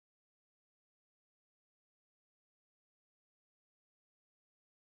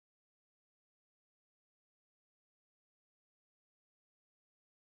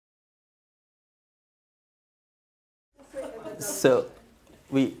So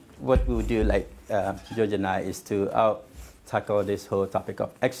what we will do, like George and I, is to tackle this whole topic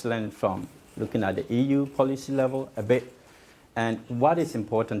of excellence from looking at the EU policy level a bit. And what is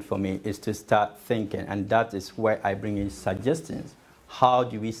important for me is to start thinking, and that is where I bring in suggestions. How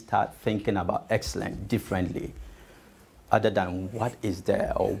do we start thinking about excellence differently, other than what is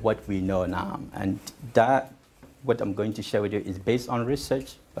there or what we know now? And that, what I'm going to share with you, is based on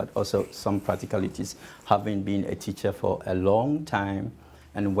research, but also some practicalities, having been a teacher for a long time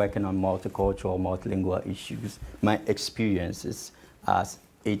and working on multicultural, multilingual issues, my experiences as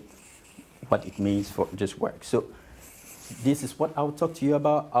what it means for this work. So this is what I'll talk to you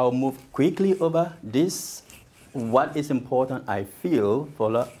about. I'll move quickly over this. What is important, I feel,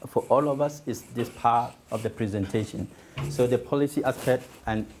 for all of us is this part of the presentation. So the policy aspect,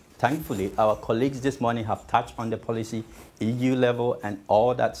 and thankfully, our colleagues this morning have touched on the policy, EU level, and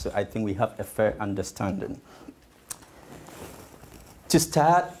all that, so I think we have a fair understanding. To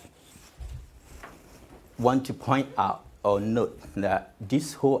start, I want to point out or note that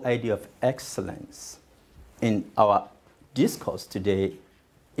this whole idea of excellence in our discourse today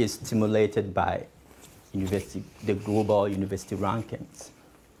is stimulated by the global university rankings.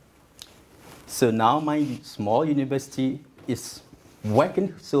 So now my small university is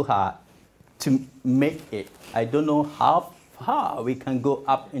working so hard to make it. I don't know how far we can go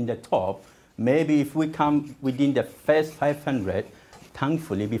up in the top. Maybe if we come within the first 500,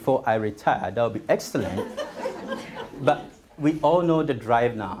 thankfully, before I retire, that would be excellent. But we all know the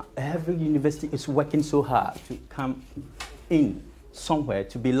drive now. Every university is working so hard to come in somewhere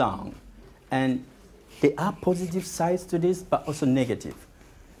to belong. And there are positive sides to this, but also negative.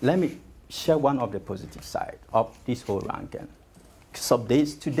 Let me share one of the positive sides of this whole ranking. So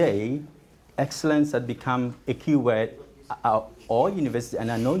today, excellence has become a key word at all universities,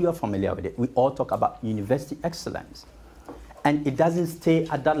 and I know you're familiar with it. We all talk about university excellence. And it doesn't stay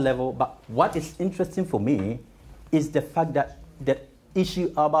at that level, but what is interesting for me is the fact that the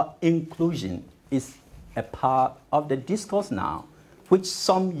issue about inclusion is a part of the discourse now, which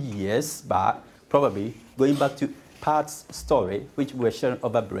some years back, probably going back to Pat's story, which we were sharing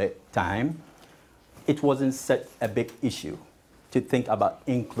over break time, it wasn't such a big issue to think about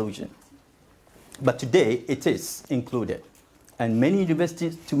inclusion. But today, it is included. And many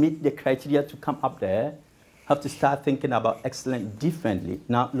universities, to meet the criteria to come up there, have to start thinking about excellence differently,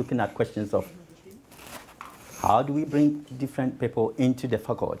 now looking at questions of how do we bring different people into the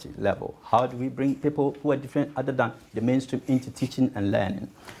faculty level? How do we bring people who are different other than the mainstream into teaching and learning?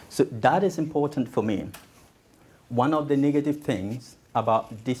 So that is important for me. One of the negative things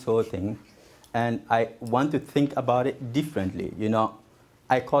about this whole thing, and I want to think about it differently, you know,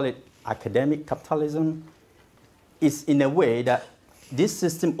 I call it academic capitalism, is in a way that this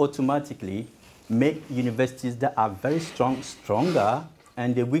system automatically make universities that are very strong, stronger,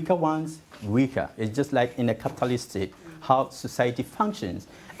 and the weaker ones, weaker. It's just like in a capitalist state, how society functions.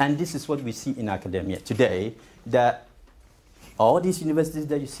 And this is what we see in academia today, that all these universities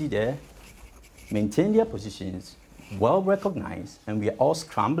that you see there maintain their positions, well recognized, and we are all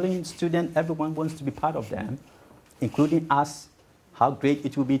scrambling students. Everyone wants to be part of them, including us. How great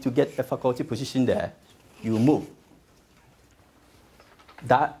it will be to get a faculty position there. You move.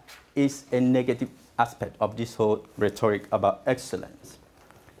 That is a negative aspect of this whole rhetoric about excellence.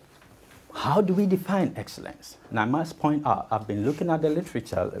 How do we define excellence? And I must point out, I've been looking at the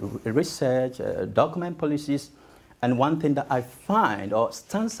literature, research, document policies, and one thing that I find or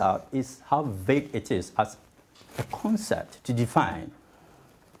stands out is how vague it is as a concept to define.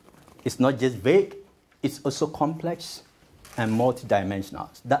 It's not just vague, it's also complex and multidimensional.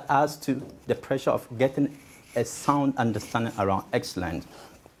 That adds to the pressure of getting a sound understanding around excellence.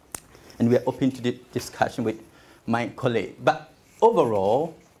 And we are open to the discussion with my colleague. But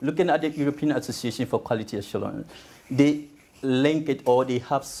overall, looking at the European Association for Quality Assurance, they link it, or they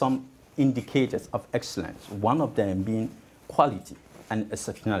have some indicators of excellence, one of them being quality and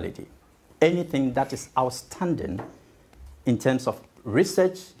exceptionality. Anything that is outstanding in terms of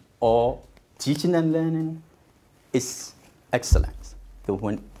research or teaching and learning is excellence. So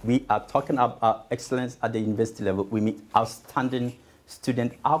when we are talking about excellence at the university level, we mean outstanding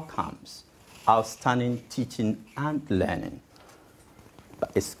student outcomes, outstanding teaching and learning.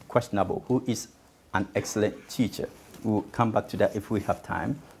 But it's questionable who is an excellent teacher. We'll come back to that if we have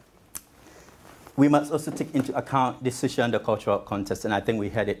time. We must also take into account the social and the cultural context, and I think we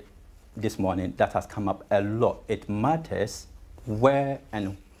heard it this morning. That has come up a lot. It matters where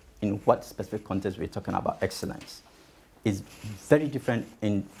and in what specific context we're talking about excellence. It's very different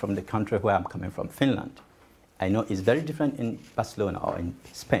from the country where I'm coming from, Finland. I know it's very different in Barcelona or in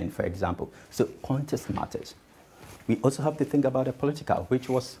Spain, for example. So context matters. We also have to think about the political, which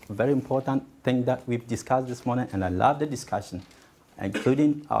was a very important thing that we've discussed this morning, and I love the discussion,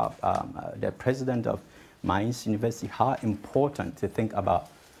 including the president of Mines University, how important to think about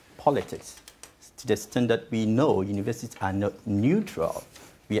politics, to the extent that we know universities are not neutral.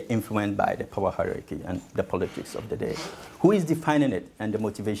 We are influenced by the power hierarchy and the politics of the day. Who is defining it and the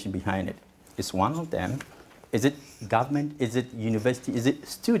motivation behind it? Is one of them. Is it government? Is it university? Is it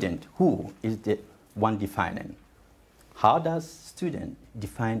student? Who is the one defining? How does student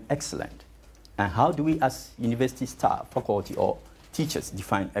define excellent? And how do we as university staff, faculty, or teachers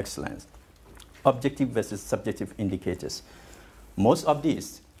define excellence? Objective versus subjective indicators. Most of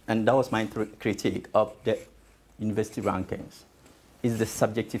these, and that was my critique of the university rankings, is the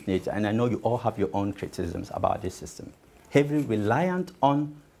subjective nature, and I know you all have your own criticisms about this system. Heavily reliant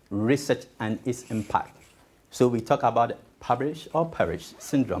on research and its impact. So we talk about publish or perish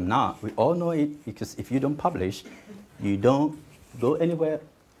syndrome. Now, we all know it, because if you don't publish, you don't go anywhere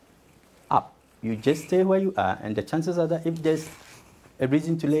up. You just stay where you are, and the chances are that if there's a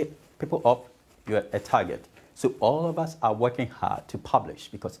reason to lay people up, you're a target. So all of us are working hard to publish,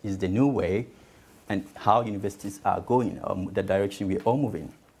 because it's the new way and how universities are going, the direction we're all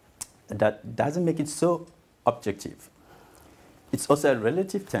moving. That doesn't make it so objective. It's also a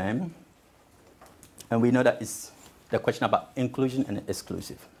relative term, and we know that it's the question about inclusion and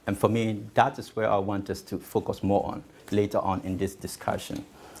exclusive. And for me, that is where I want us to focus more on later on in this discussion.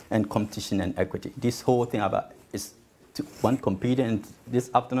 And competition and equity. This whole thing about is to one competing. And this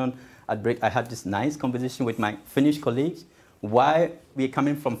afternoon at break, I had this nice conversation with my Finnish colleagues. Why we're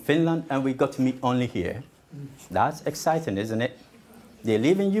coming from Finland and we got to meet only here. That's exciting, isn't it? They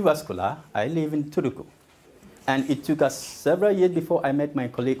live in Jyväskylä, I live in Turku. And it took us several years before I met my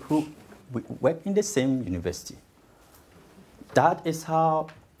colleague who worked in the same university. That is how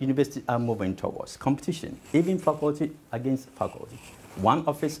universities are moving towards competition, even faculty against faculty, one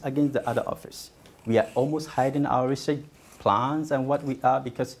office against the other office. We are almost hiding our research plans and what we are,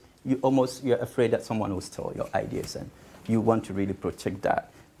 because you're afraid that someone will steal your ideas, and you want to really protect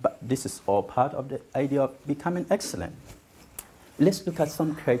that. But this is all part of the idea of becoming excellent. Let's look at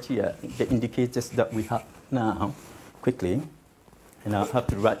some criteria, the indicators that we have now, quickly. And I'll have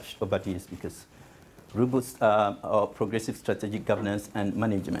to rush over these because robust or progressive strategic governance and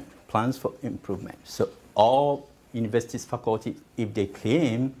management, plans for improvement. So all universities, faculty, if they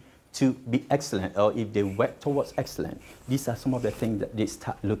claim to be excellent or if they work towards excellence, these are some of the things that they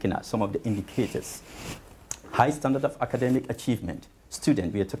start looking at, some of the indicators. High standard of academic achievement.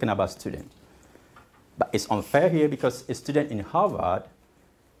 Student, we are talking about student. But it's unfair here because a student in Harvard,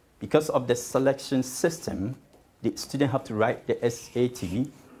 because of the selection system, the student have to write the SAT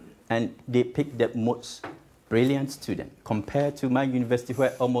and they pick the most brilliant student compared to my university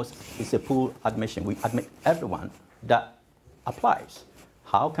where almost it's a pool admission. We admit everyone that applies.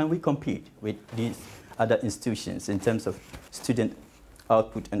 How can we compete with these other institutions in terms of student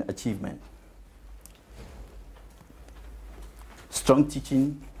output and achievement? Strong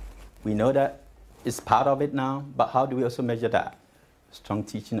teaching, we know that is part of it now, but how do we also measure that? Strong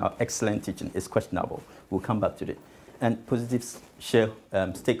teaching or excellent teaching is questionable. We'll come back to it. And positive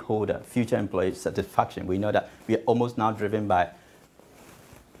stakeholder, future employee satisfaction. We know that we are almost now driven by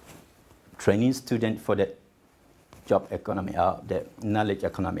training students for the job economy, the knowledge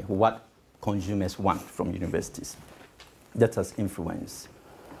economy, what consumers want from universities. That has influence.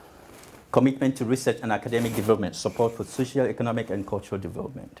 Commitment to research and academic development, support for social, economic, and cultural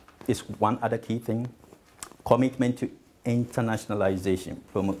development is one other key thing. Commitment to internationalization,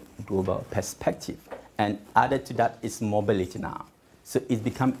 promote global perspective. And added to that is mobility now. So it's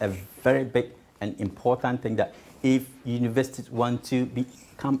become a very big and important thing that if universities want to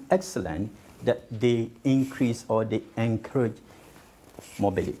become excellent, that they increase or they encourage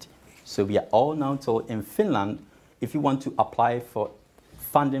mobility. So we are all now told in Finland, if you want to apply for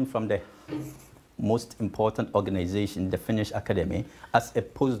funding from the most important organization, the Finnish Academy, as a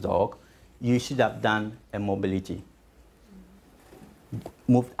postdoc, you should have done a mobility.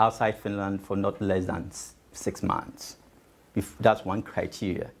 Moved outside Finland for not less than 6 months. If that's one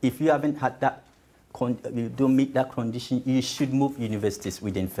criteria. If you haven't had that, you don't meet that condition, you should move universities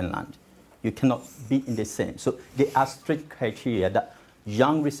within Finland. You cannot be in the same. So there are strict criteria that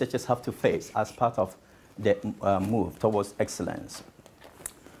young researchers have to face as part of the move towards excellence.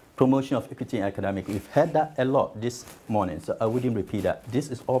 Promotion of equity in academic. We've heard that a lot this morning, so I wouldn't repeat that. This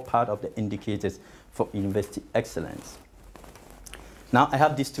is all part of the indicators for university excellence. Now I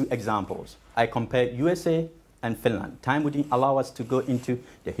have these two examples. I compare USA and Finland. Time wouldn't allow us to go into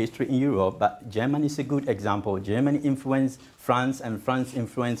the history in Europe, but Germany is a good example. Germany influenced France, and France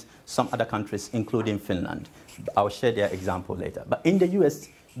influenced some other countries, including Finland. I'll share their example later. But in the US,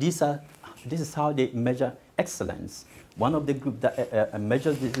 this is how they measure excellence. One of the groups that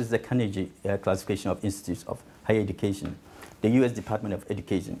measures this is the Carnegie Classification of Institutes of Higher Education, the US Department of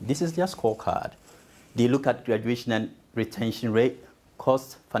Education. This is their scorecard. They look at graduation and retention rate,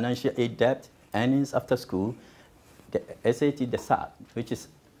 cost, financial aid debt, earnings after school, the SAT, the SAT, which is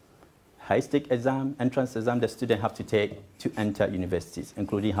high-stake exam, entrance exam the students have to take to enter universities,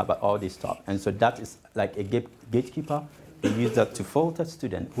 including Harvard, all this stuff. And so that is like a gatekeeper. We use that to filter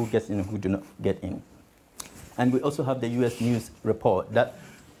students who get in and who do not get in. And we also have the US News report that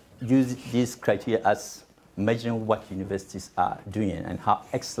uses these criteria as measuring what universities are doing and how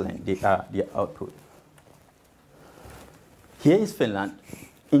excellent they are, their output. Here is Finland.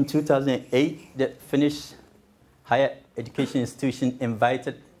 In 2008, the Finnish higher education institution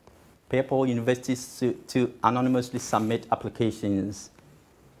invited people, universities to anonymously submit applications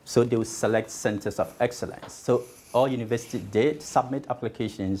so they would select centers of excellence. So all universities did submit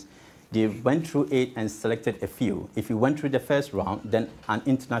applications. They went through it and selected a few. If you went through the first round, then an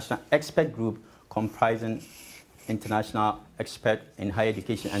international expert group comprising international experts in higher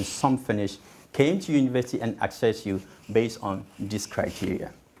education and some Finnish came to university and assessed you based on this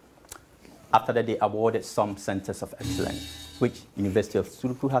criteria. After that, they awarded some centers of excellence, which University of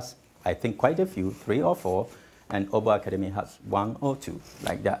Turku has, I think, quite a few, 3 or 4, and Abo Academy has 1 or 2,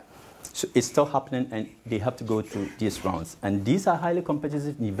 like that. So it's still happening, and they have to go through these rounds. And these are highly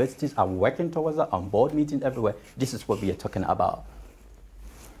competitive. Universities are working towards that, on board meetings everywhere. This is what we are talking about.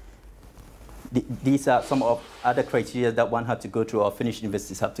 These are some of other criteria that one had to go through, or Finnish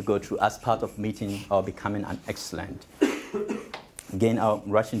universities have to go through as part of meeting or becoming an excellent. Again, I'm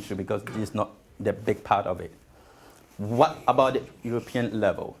rushing through because this is not the big part of it. What about the European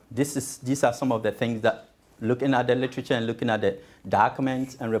level? These are some of the things that, looking at the literature and looking at the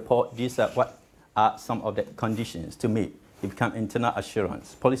documents and report, these are what are some of the conditions to meet. It becomes internal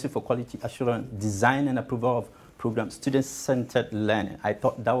assurance, policy for quality assurance, design and approval of programs, student-centered learning. I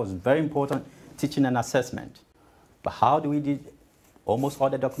thought that was very important, teaching and assessment. But how do we do it? Almost all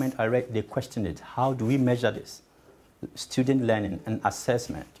the documents I read, they questioned it. How do we measure this? Student learning and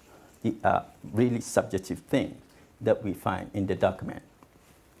assessment, the really subjective thing that we find in the document.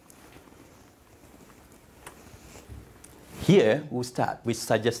 Here, we'll start with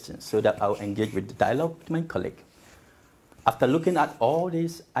suggestions so that I'll engage with the dialogue with my colleague. After looking at all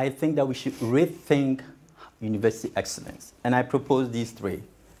this, I think that we should rethink university excellence. And I propose these 3.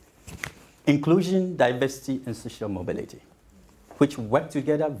 Inclusion, diversity, and social mobility, which work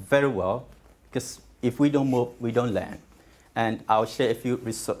together very well, because if we don't move, we don't learn. And I'll share a few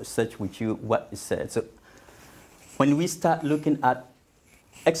research with you what is said. So when we start looking at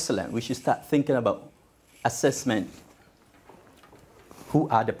excellence, we should start thinking about assessment. Who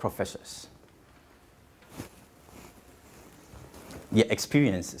are the professors? Their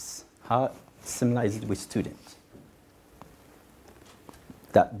experiences. How similar is it with students?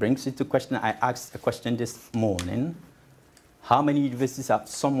 That brings it to question. I asked a question this morning. How many universities have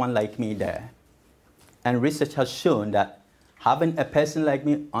someone like me there? And research has shown that having a person like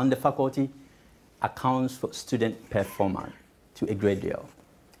me on the faculty accounts for student performance to a great deal.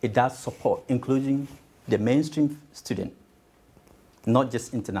 It does support including the mainstream student, not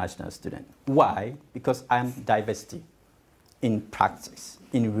just international student. Why? Because I'm diversity in practice,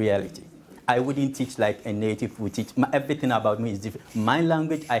 in reality. I wouldn't teach like a native would teach. Everything about me is different. My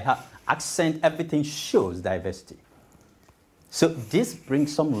language, I have accent, everything shows diversity. So this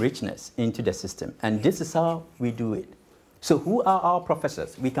brings some richness into the system, and this is how we do it. So who are our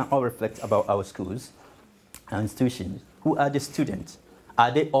professors? We can all reflect about our schools, our institutions. Who are the students?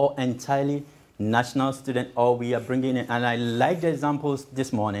 Are they all entirely national students, or we are bringing in, and I like the examples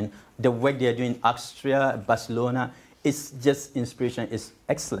this morning, the work they are doing in Austria, Barcelona, it's just inspiration. It's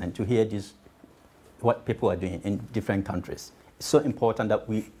excellent to hear this, what people are doing in different countries. It's so important that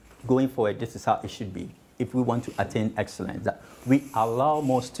we, going forward, this is how it should be. If we want to attain excellence, that we allow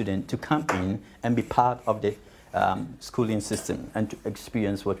more students to come in and be part of the schooling system and to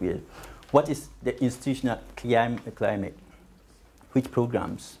experience what we are. What is the institutional climate? Which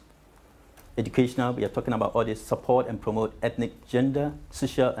programs? Educational, we are talking about all this, support and promote ethnic, gender,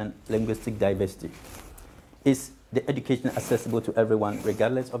 social, and linguistic diversity. Is the education accessible to everyone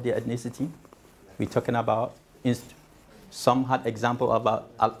regardless of their ethnicity? We're talking about, some had example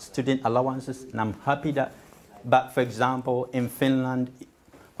about student allowances, and I'm happy that, but for example, in Finland,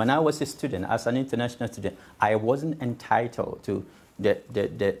 when I was a student, as an international student, I wasn't entitled to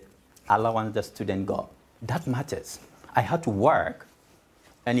the allowance the student got. that matters. I had to work.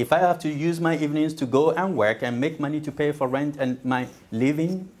 And if I have to use my evenings to go and work and make money to pay for rent and my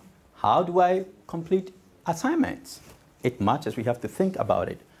living, how do I complete assignments? It matters. We have to think about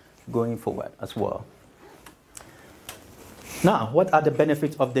it going forward as well. Now, what are the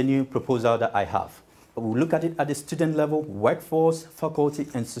benefits of the new proposal that I have? We'll look at it at the student level, workforce, faculty,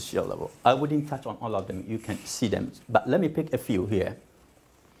 and social level. I wouldn't touch on all of them. You can see them. But let me pick a few here.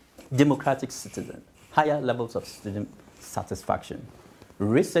 Democratic citizen, higher levels of student satisfaction.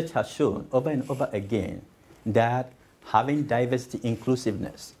 Research has shown over and over again that having diversity,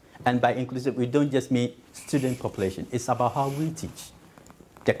 inclusiveness, and by inclusive, we don't just mean student population. It's about how we teach.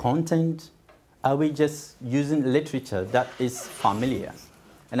 The content, are we just using literature that is familiar?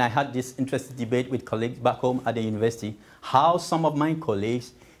 And I had this interesting debate with colleagues back home at the university, how some of my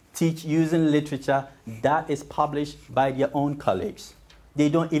colleagues teach using literature that is published by their own colleagues. They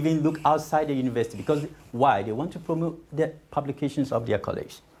don't even look outside the university because why? They want to promote the publications of their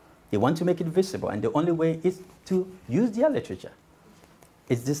colleagues. They want to make it visible, and the only way is to use their literature.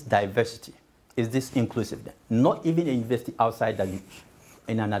 Is this diversity? Is this inclusiveness? Not even a university outside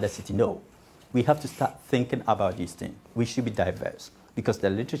in another city, no. We have to start thinking about these things. We should be diverse because the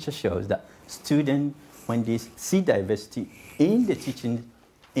literature shows that students, when they see diversity in the teaching,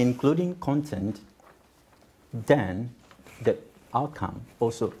 including content, then the outcome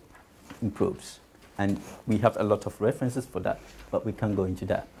also improves. And we have a lot of references for that, but we can't go into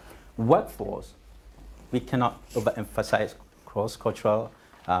that. Workforce, we cannot overemphasize cross-cultural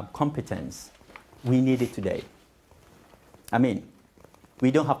competence. We need it today. I mean,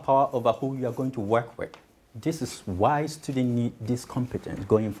 we don't have power over who you are going to work with. This is why students need this competence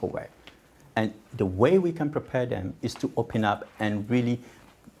going forward. And the way we can prepare them is to open up and really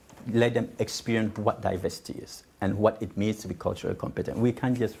let them experience what diversity is and what it means to be culturally competent. We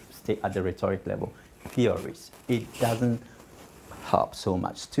can't just stay at the rhetoric level, theories. It doesn't help so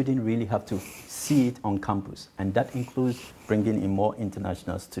much. Students really have to see it on campus, and that includes bringing in more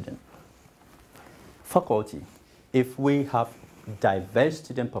international students. Faculty, if we have diverse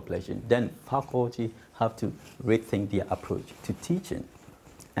student population, then faculty have to rethink their approach to teaching.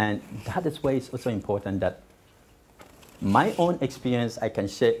 And that is why it's also important that my own experience, I can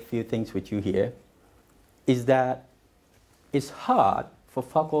share a few things with you here, is that it's hard for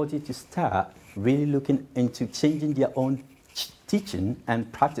faculty to start really looking into changing their own teaching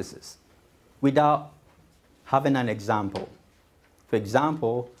and practices without having an example. For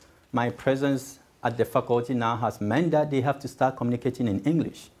example, my presence at the faculty now has meant that they have to start communicating in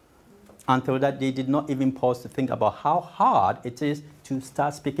English. Until that, they did not even pause to think about how hard it is to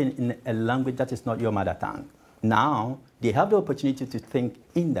start speaking in a language that is not your mother tongue. Now, they have the opportunity to think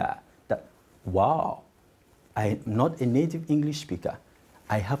in that wow, I'm not a native English speaker.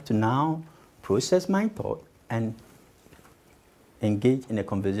 I have to now process my thought and engage in a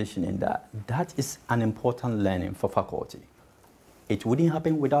conversation in that. That is an important learning for faculty. It wouldn't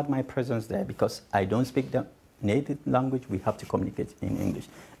happen without my presence there because I don't speak the native language. We have to communicate in English.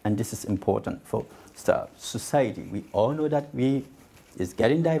 And this is important for society. We all know that it's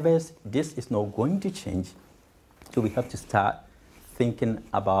getting diverse. This is not going to change. So we have to start thinking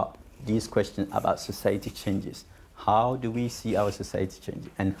about these questions about society changes. How do we see our society change?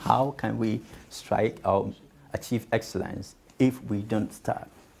 And how can we achieve excellence if we don't start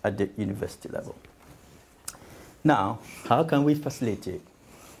at the university level? Now, how can we facilitate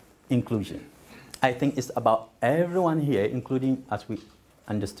inclusion? I think it's about everyone here, including, as we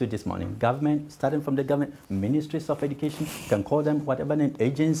understood this morning, government, starting from the government, ministries of education, you can call them whatever name,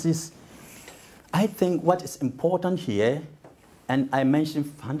 agencies. I think what is important here, and I mentioned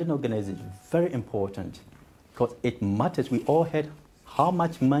funding organizations, very important, because it matters. We all heard how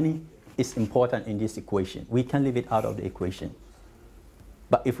much money is important in this equation. We can't leave it out of the equation.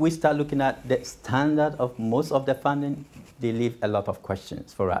 But if we start looking at the standard of most of the funding, they leave a lot of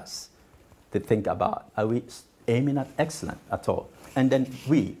questions for us to think about. Are we aiming at excellence at all? And then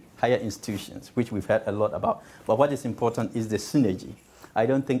we, higher institutions, which we've heard a lot about. But what is important is the synergy. I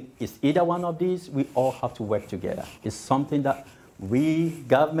don't think it's either one of these. We all have to work together. It's something that we,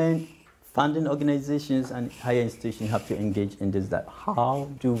 government, funding organizations, and higher institutions have to engage in this. That how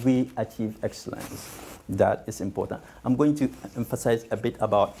do we achieve excellence? That is important. I'm going to emphasize a bit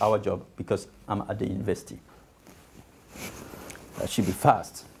about our job because I'm at the university. That should be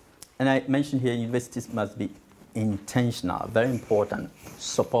fast. And I mentioned here universities must be intentional, very important,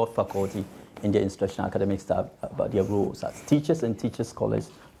 support faculty in their instructional academic staff about their roles as teachers and teachers scholars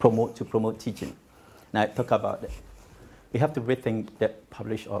to promote teaching. Now I talk about that. We have to rethink the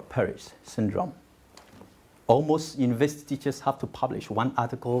publish or perish syndrome. Almost university teachers have to publish one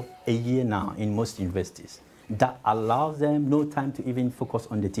article a year now in most universities. That allows them no time to even focus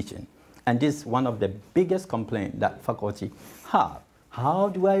on the teaching. And this is one of the biggest complaints that faculty have. How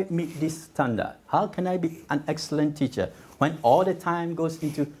do I meet this standard? How can I be an excellent teacher when all the time goes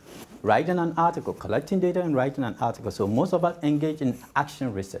into writing an article, collecting data and writing an article? So most of us engage in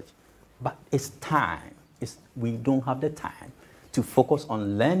action research. But it's time. We don't have the time to focus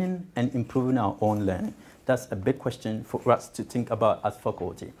on learning and improving our own learning. That's a big question for us to think about as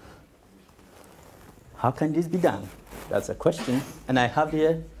faculty. How can this be done? That's a question. And I have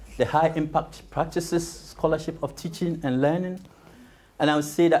here the High Impact Practices Scholarship of Teaching and Learning. And I would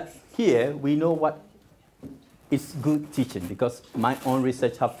say that here we know what is good teaching, because my own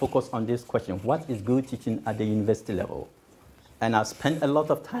research have focused on this question. What is good teaching at the university level? And I've spent a lot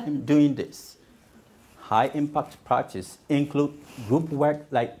of time doing this. High impact practice include group work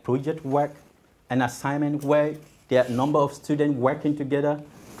like project work, an assignment where there are a number of students working together,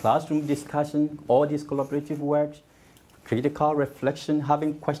 classroom discussion, all these collaborative work, critical reflection,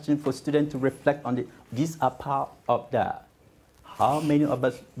 having questions for students to reflect on it. These are part of that. How many of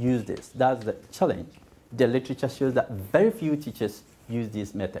us use this? That's the challenge. The literature shows that very few teachers use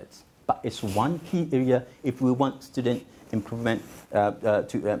these methods. But it's one key area if we want student improvement,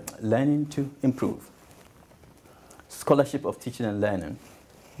 learning to improve. Scholarship of teaching and learning.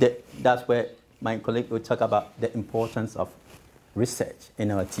 That's where my colleague will talk about the importance of research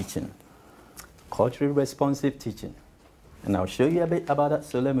in our teaching. Culturally responsive teaching. And I'll show you a bit about that,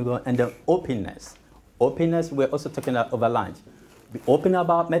 so let me go. And then openness. Openness, we're also talking about over lunch. Be open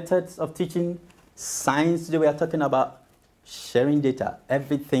about methods of teaching. Science, we are talking about sharing data.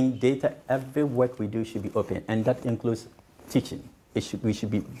 Everything, data, every work we do should be open. And that includes teaching. We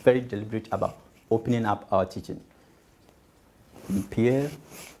should be very deliberate about opening up our teaching. Peer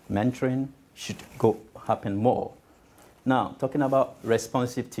mentoring should happen more. Now, talking about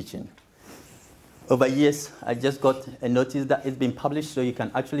responsive teaching. Over years, I just got a notice that it's been published, so you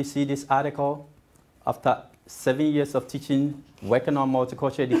can actually see this article. After 7 years of teaching, working on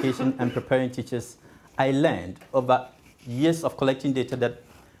multicultural education and preparing teachers, I learned over years of collecting data that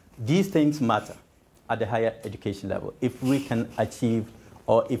these things matter at the higher education level. If we can achieve,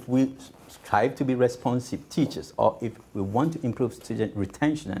 or if we strive to be responsive teachers, or if we want to improve student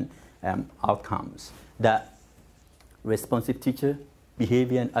retention and outcomes, that responsive teacher,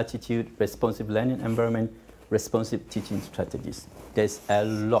 behavior and attitude, responsive learning environment, responsive teaching strategies. There's a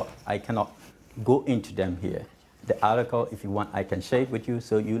lot. I cannot go into them here. The article, if you want, I can share it with you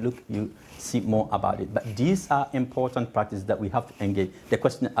so you see more about it. But these are important practices that we have to engage. The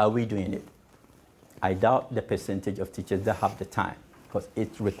question, are we doing it? I doubt the percentage of teachers that have the time, because it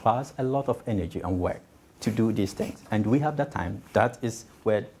requires a lot of energy and work to do these things. And we have that time. That is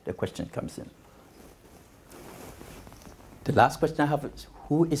where the question comes in. The last question I have is,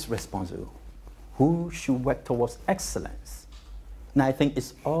 who is responsible? Who should work towards excellence? And I think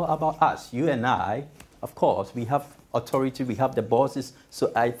it's all about us, you and I. Of course, we have authority, we have the bosses,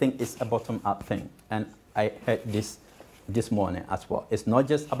 so I think it's a bottom-up thing. And I heard this morning as well. It's not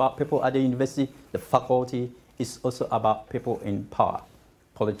just about people at the university, the faculty, it's also about people in power.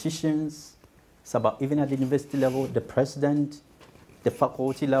 Politicians, it's about even at the university level, the president, the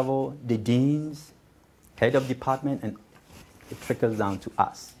faculty level, the deans, head of department, and it trickles down to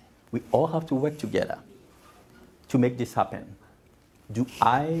us. We all have to work together to make this happen. Do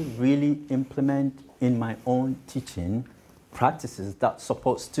I really implement in my own teaching practices that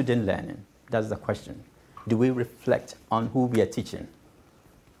support student learning? That's the question. Do we reflect on who we are teaching?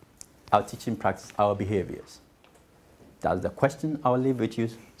 Our teaching practice, our behaviors. That's the question. I'll leave with you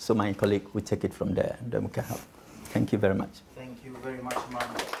so my colleague will take it from there. Then we can help. Thank you very much. Thank you very much,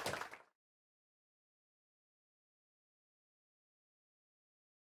 Emmanuel.